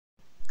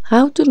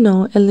How to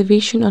know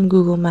elevation on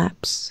Google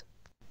Maps.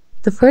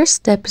 The first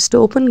step is to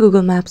open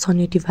Google Maps on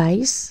your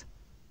device.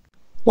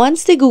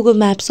 Once the Google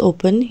Maps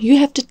open, you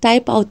have to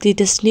type out the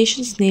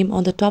destination's name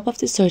on the top of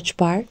the search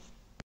bar.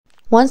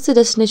 Once the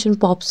destination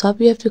pops up,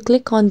 you have to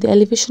click on the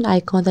elevation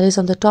icon that is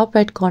on the top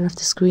right corner of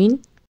the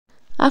screen.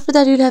 After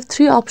that, you'll have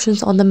three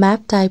options on the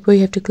map type where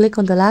you have to click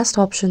on the last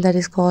option that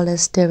is called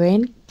as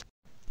terrain.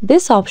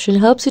 This option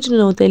helps you to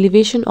know the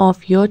elevation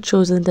of your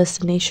chosen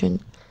destination.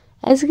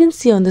 As you can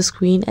see on the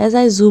screen, as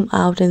I zoom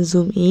out and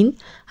zoom in,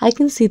 I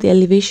can see the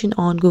elevation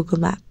on Google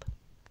Map.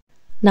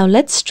 Now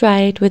let's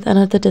try it with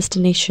another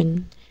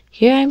destination.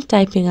 Here I am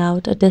typing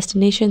out a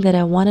destination that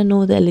I want to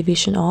know the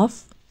elevation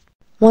of.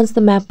 Once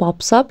the map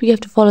pops up, you have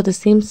to follow the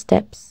same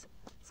steps.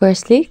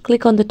 Firstly,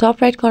 click on the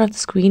top right corner of the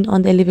screen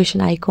on the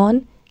elevation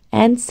icon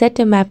and set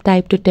a map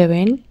type to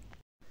terrain.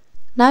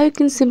 Now you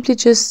can simply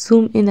just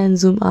zoom in and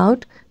zoom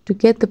out to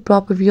get the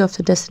proper view of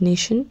the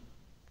destination.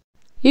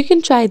 You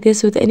can try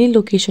this with any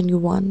location you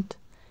want.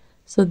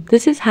 So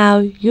this is how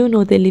you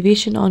know the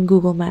elevation on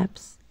Google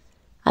Maps.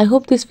 I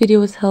hope this video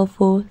was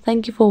helpful.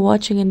 Thank you for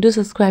watching and do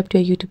subscribe to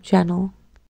our YouTube channel.